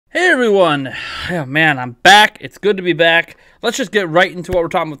everyone? Oh, man, I'm back. It's good to be back. Let's just get right into what we're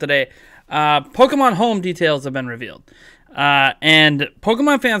talking about today. Pokemon Home details have been revealed, and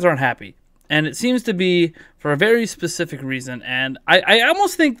Pokemon fans aren't happy, and it seems to be for a very specific reason, and I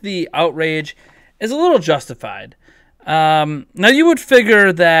almost think the outrage is a little justified. Now, you would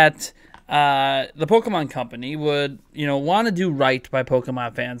figure that the Pokemon Company would, want to do right by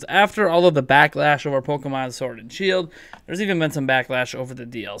Pokemon fans. After all of the backlash over Pokemon Sword and Shield, there's even been some backlash over the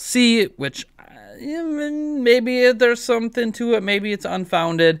DLC, which maybe there's something to it. Maybe it's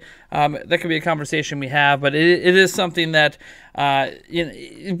unfounded. That could be a conversation we have, but it is something that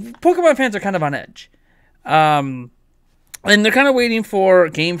Pokemon fans are kind of on edge. And they're kind of waiting for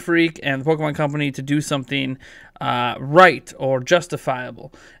Game Freak and the Pokemon Company to do something right or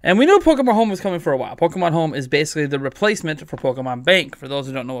justifiable. And we know Pokemon Home was coming for a while. Pokemon Home is basically the replacement for Pokemon Bank. For those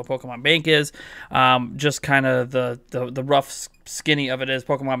who don't know what Pokemon Bank is, just kind of the rough skinny of it is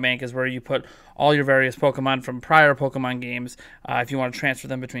Pokemon Bank is where you put all your various Pokemon from prior Pokemon games. If you want to transfer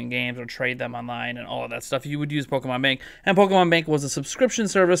them between games or trade them online and all of that stuff, you would use Pokemon Bank. And Pokemon Bank was a subscription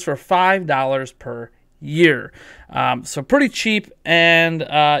service for $5 per year. So pretty cheap, and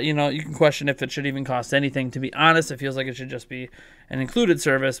you can question if it should even cost anything. To be honest, it feels like it should just be an included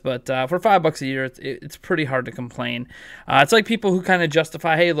service, but for $5 a year, it's pretty hard to complain. It's like people who kind of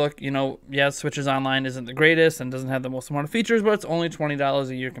justify, hey, look, Switches Online isn't the greatest and doesn't have the most amount of features, but it's only $20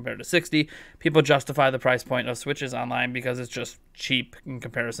 a year compared to $60. People justify the price point of Switches Online because it's just cheap in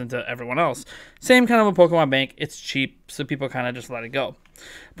comparison to everyone else. Same kind of a Pokemon Bank. It's cheap, so people kind of just let it go.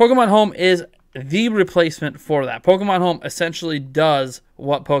 Pokemon Home is the replacement for that. Pokemon Home essentially does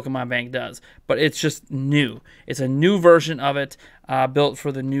what Pokemon Bank does, but it's just new. It's a new version of it built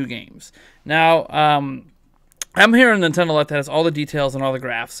for the new games. Now, I'm here on Nintendo Lite that has all the details and all the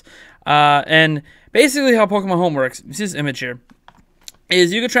graphs. And basically how Pokemon Home works, you see this image here,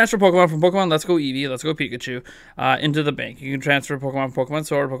 is you can transfer Pokemon from Pokemon Let's Go Eevee, Let's Go Pikachu, into the bank. You can transfer Pokemon from Pokemon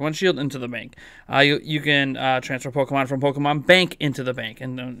Sword, Pokemon Shield into the bank. You can transfer Pokemon from Pokemon Bank into the bank.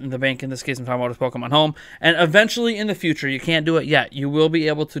 And the bank, in this case, I'm talking about is Pokemon Home. And eventually, in the future, you can't do it yet. You will be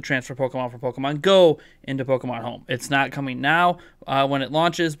able to transfer Pokemon from Pokemon Go into Pokemon Home. It's not coming now when it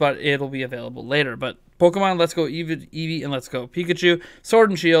launches, but it'll be available later. But Pokemon Let's Go Eevee and Let's Go Pikachu, Sword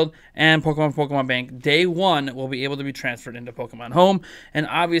and Shield, and Pokemon Bank, day one, will be able to be transferred into Pokemon Home. And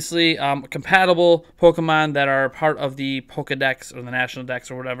obviously, compatible Pokemon that are part of the Pokedex or the National Dex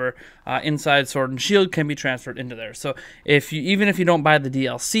or whatever inside Sword and Shield can be transferred into there. So even if you don't buy the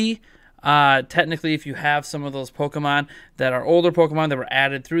DLC, technically, if you have some of those Pokemon that are older Pokemon that were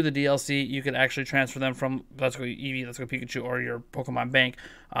added through the DLC, you can actually transfer them from Let's Go Eevee, Let's Go Pikachu, or your Pokemon Bank,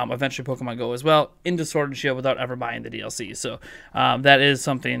 eventually Pokemon Go as well, into Sword and Shield without ever buying the DLC. So that is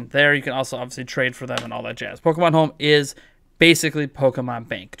something there. You can also obviously trade for them and all that jazz. Pokemon Home is basically Pokemon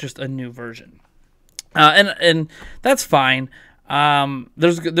Bank, just a new version. And that's fine.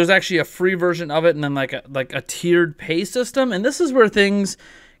 There's actually a free version of it, and then like a tiered pay system, and this is where things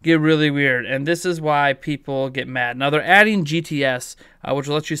get really weird, and this is why people get mad. Now, they're adding GTS, which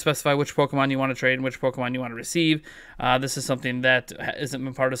will let you specify which Pokemon you want to trade and which Pokemon you want to receive. This is something that isn't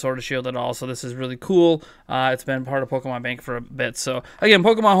been part of Sword and Shield at all, so this is really cool. It's been part of Pokemon Bank for a bit. So, again,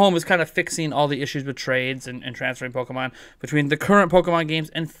 Pokemon Home is kind of fixing all the issues with trades and transferring Pokemon between the current Pokemon games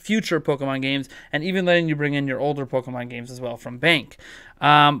and future Pokemon games, and even letting you bring in your older Pokemon games as well from Bank.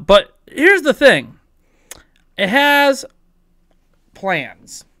 But here's the thing. It has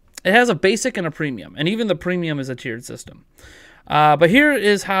plans. It has a basic and a premium, and even the premium is a tiered system. But here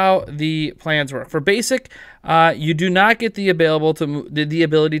is how the plans work. For basic, you do not get the ability to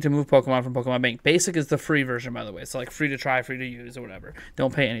move Pokemon from Pokemon Bank. Basic is the free version, by the way. It's like free to try, free to use, or whatever.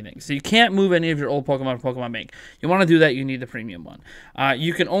 Don't pay anything. So you can't move any of your old Pokemon from Pokemon Bank. You want to do that, you need the premium one.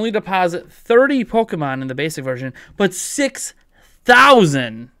 You can only deposit 30 Pokemon in the basic version, but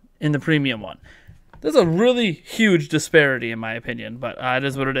 6,000 in the premium one. There's a really huge disparity, in my opinion, but it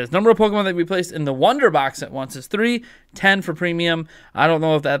is what it is. Number of Pokemon that we placed in the Wonder Box at once is 3, 10 for premium. I don't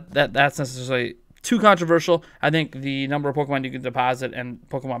know if that's necessarily too controversial. I think the number of Pokemon you can deposit and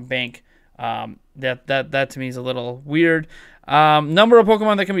Pokemon Bank, that to me is a little weird. Number of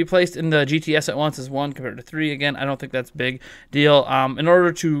Pokemon that can be placed in the GTS at once is 1 compared to 3. Again, I don't think that's a big deal. In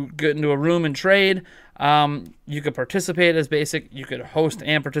order to get into a room and trade, you could participate as basic, you could host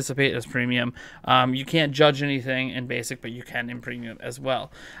and participate as premium. You can't judge anything in basic, but you can in premium as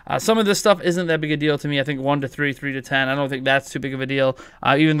well. Some of this stuff isn't that big a deal to me. I think 1 to 3, 3 to 10, I don't think that's too big of a deal.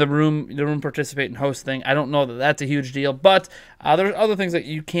 Even the room participate and host thing, I don't know that that's a huge deal, but there's other things that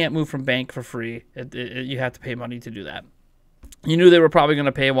you can't move from Bank for free. You have to pay money to do that. You knew they were probably going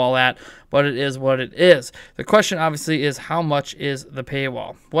to paywall that, but it is what it is. The question, obviously, is how much is the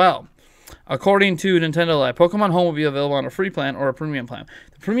paywall? Well, according to Nintendo Life, Pokemon Home will be available on a free plan or a premium plan.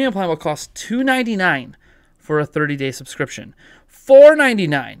 The premium plan will cost $2.99 for a 30-day subscription,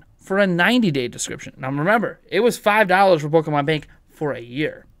 $4.99 for a 90-day subscription. Now, remember, it was $5 for Pokemon Bank for a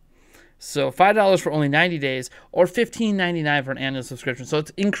year. So $5 for only 90 days or $15.99 for an annual subscription. So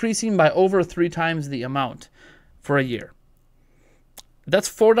it's increasing by over 3 times the amount for a year. That's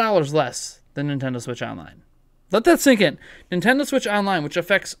 $4 less than Nintendo Switch Online. Let that sink in. Nintendo Switch Online, which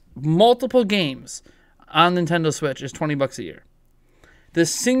affects multiple games on Nintendo Switch, is $20 a year. The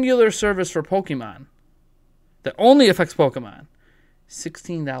singular service for Pokemon that only affects Pokemon,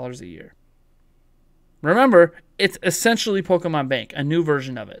 $16 a year. Remember, it's essentially Pokemon Bank, a new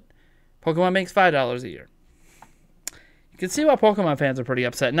version of it. Pokemon Bank's $5 a year. You can see why Pokemon fans are pretty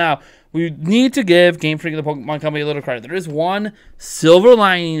upset. Now, we need to give Game Freak and the Pokemon Company a little credit. There is one silver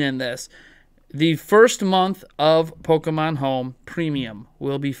lining in this. The first month of Pokemon Home Premium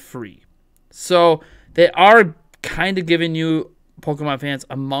will be free. So they are kind of giving you, Pokemon fans,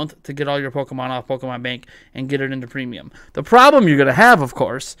 a month to get all your Pokemon off Pokemon Bank and get it into Premium. The problem you're going to have, of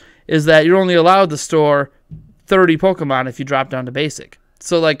course, is that you're only allowed to store 30 Pokemon if you drop down to Basic.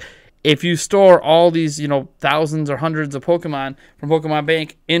 So, like, if you store all these, thousands or hundreds of Pokemon from Pokemon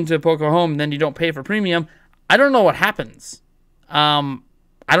Bank into Pokemon Home, and then you don't pay for Premium, I don't know what happens. I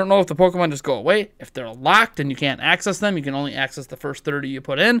don't know if the Pokemon just go away, if they're locked and you can't access them, you can only access the first 30 you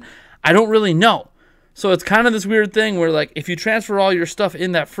put in. I don't really know. So it's kind of this weird thing where, like, if you transfer all your stuff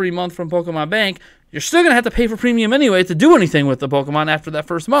in that free month from Pokemon Bank, you're still going to have to pay for Premium anyway to do anything with the Pokemon after that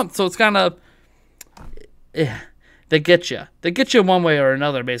first month. So it's kind of... They get you. They get you one way or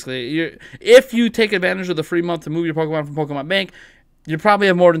another, basically. If you take advantage of the free month to move your Pokemon from Pokemon Bank, you probably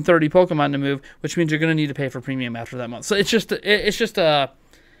have more than 30 Pokemon to move, which means you're going to need to pay for Premium after that month. So it's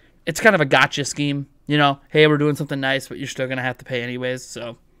kind of a gotcha scheme. Hey, we're doing something nice, but you're still going to have to pay anyways.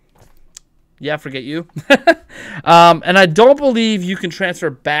 So, yeah, forget you. And I don't believe you can transfer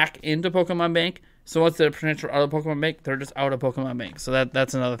back into Pokemon Bank. So once they transfer out of Pokemon Bank, they're just out of Pokemon Bank. So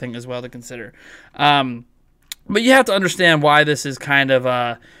that's another thing as well to consider. But you have to understand why this is kind of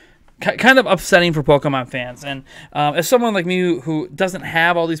upsetting for Pokemon fans. And as someone like me who doesn't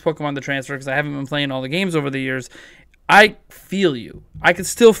have all these Pokemon to transfer because I haven't been playing all the games over the years, I feel you. I can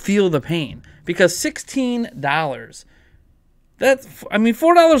still feel the pain because $16.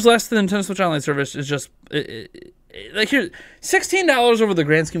 $4 less than Nintendo Switch Online service is just like here. $16 over the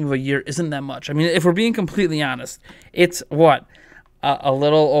grand scheme of a year isn't that much. I mean, if we're being completely honest, it's what. A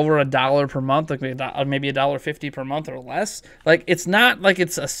little over $1 per month, like maybe $1.50 per month or less. Like, it's not like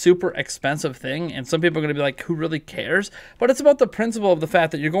it's a super expensive thing, and some people are going to be like, who really cares? But it's about the principle of the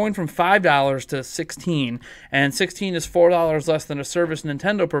fact that you're going from $5 to $16, and $16 is $4 less than a service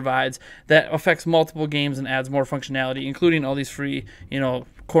Nintendo provides that affects multiple games and adds more functionality, including all these free,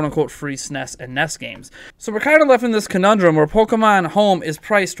 quote-unquote free SNES and NES games. So we're kind of left in this conundrum where Pokemon Home is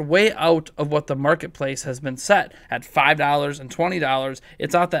priced way out of what the marketplace has been set at $5 and $20.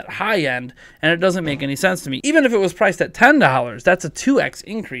 It's at that high end, and it doesn't make any sense to me. Even if it was priced at $10, that's a 2x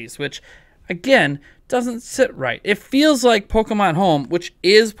increase, which, again, doesn't sit right. It feels like Pokemon Home, which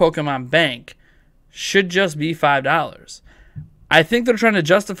is Pokemon Bank, should just be $5. I think they're trying to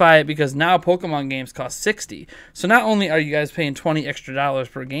justify it because now Pokemon games cost $60. So not only are you guys paying $20 extra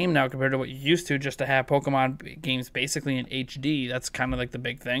per game now compared to what you used to just to have Pokemon games basically in HD. That's kind of like the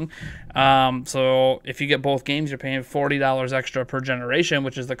big thing. So if you get both games, you're paying $40 extra per generation,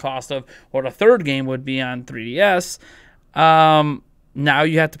 which is the cost of what a third game would be on 3DS. Now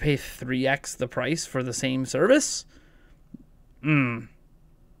you have to pay 3x the price for the same service.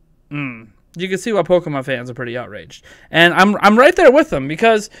 You can see why Pokemon fans are pretty outraged. And I'm right there with them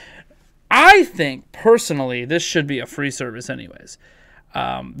because I think, personally, this should be a free service anyways.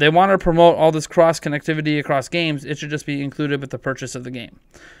 They want to promote all this cross-connectivity across games. It should just be included with the purchase of the game.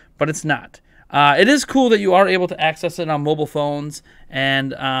 But it's not. It is cool that you are able to access it on mobile phones and,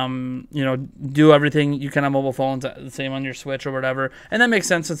 do everything you can on mobile phones, the same on your Switch or whatever. And that makes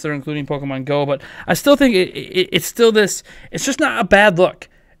sense since they're including Pokemon Go. But I still think it's still this. It's just not a bad look.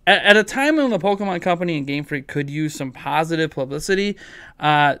 At a time when the Pokemon Company and Game Freak could use some positive publicity,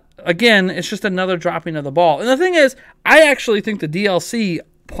 again, it's just another dropping of the ball. And the thing is, I actually think the DLC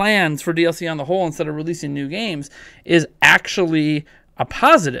plans for DLC on the whole, instead of releasing new games, is actually a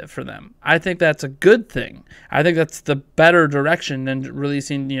positive for them. I think that's a good thing. I think that's the better direction than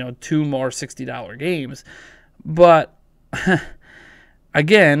releasing, 2 more $60 games. But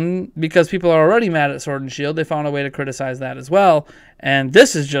again, because people are already mad at Sword and Shield, they found a way to criticize that as well. And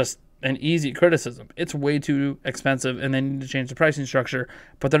this is just an easy criticism. It's way too expensive, and they need to change the pricing structure,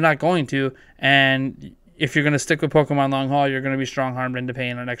 but they're not going to. And if you're going to stick with Pokemon long haul, you're going to be strong-armed into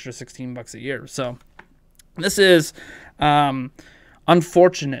paying an extra $16 a year. So this is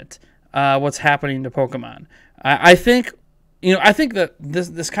unfortunate what's happening to Pokemon. I think that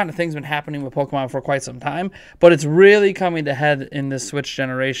this kind of thing's been happening with Pokemon for quite some time, but it's really coming to head in this Switch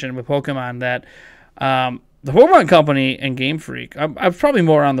generation with Pokemon that the Pokemon Company and Game Freak, I'm probably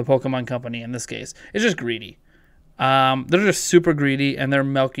more on the Pokemon Company in this case, is just greedy. They're just super greedy, and they're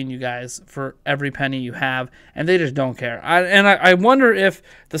milking you guys for every penny you have, and they just don't care. I wonder if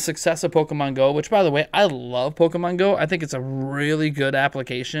the success of Pokemon Go, which, by the way, I love Pokemon Go. I think it's a really good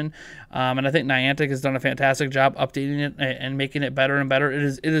application, and I think Niantic has done a fantastic job updating it and making it better and better.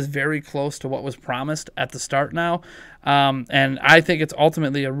 It is very close to what was promised at the start now, and I think it's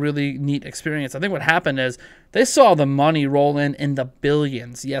ultimately a really neat experience. I think what happened is they saw the money roll in the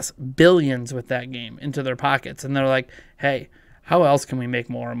billions, yes, billions with that game into their pockets, and they're like, hey, how else can we make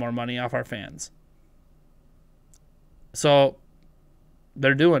more and more money off our fans? So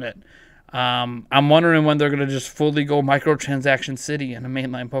they're doing it. I'm wondering when they're going to just fully go microtransaction city in a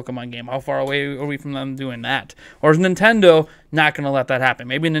mainline Pokemon game. How far away are we from them doing that? Or is Nintendo not going to let that happen?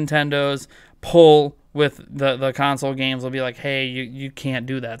 Maybe Nintendo's pull with the console games will be like, hey, you can't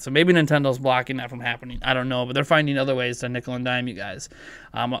do that. So maybe Nintendo's blocking that from happening. I don't know, but they're finding other ways to nickel and dime you guys.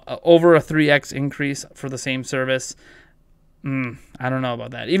 Over a 3x increase for the same service. I don't know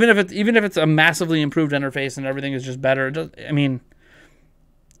about that. Even if it's a massively improved interface and everything is just better, 3x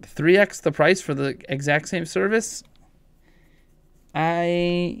the price for the exact same service.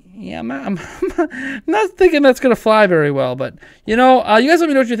 I'm not thinking that's gonna fly very well, but you guys let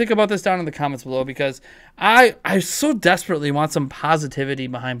me know what you think about this down in the comments below, because I so desperately want some positivity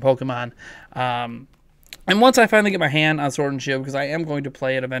behind Pokemon. And once I finally get my hand on Sword and Shield, because I am going to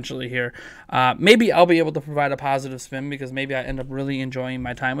play it eventually here, maybe I'll be able to provide a positive spin, because maybe I end up really enjoying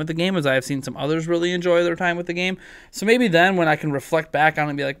my time with the game, as I have seen some others really enjoy their time with the game. So maybe then when I can reflect back on it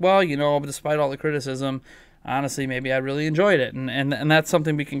and be like, well, despite all the criticism, honestly, maybe I really enjoyed it. And that's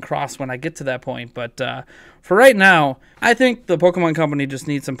something we can cross when I get to that point. But for right now, I think the Pokemon Company just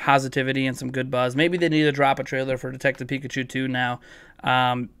needs some positivity and some good buzz. Maybe they need to drop a trailer for Detective Pikachu 2 now,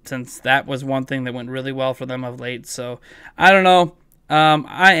 since that was one thing that went really well for them of late. So I don't know.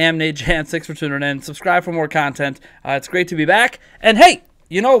 I am Nate Jantz. Thanks for tuning in. Subscribe for more content. It's great to be back. And hey,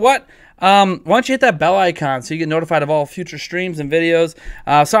 you know what? Why don't you hit that bell icon so you get notified of all future streams and videos.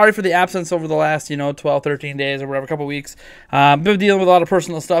 Sorry for the absence over the last, 12, 13 days or whatever, couple weeks. Been dealing with a lot of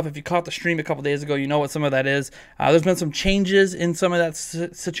personal stuff. If you caught the stream a couple days ago, you know what some of that is. There's been some changes in some of that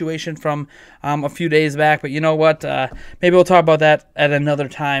situation from a few days back, but you know what? Maybe we'll talk about that at another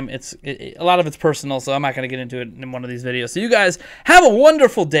time. A lot of it's personal, so I'm not going to get into it in one of these videos. So you guys have a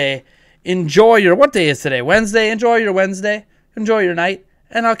wonderful day. Enjoy what day is today? Wednesday. Enjoy your Wednesday. Enjoy your night.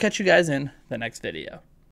 And I'll catch you guys in the next video.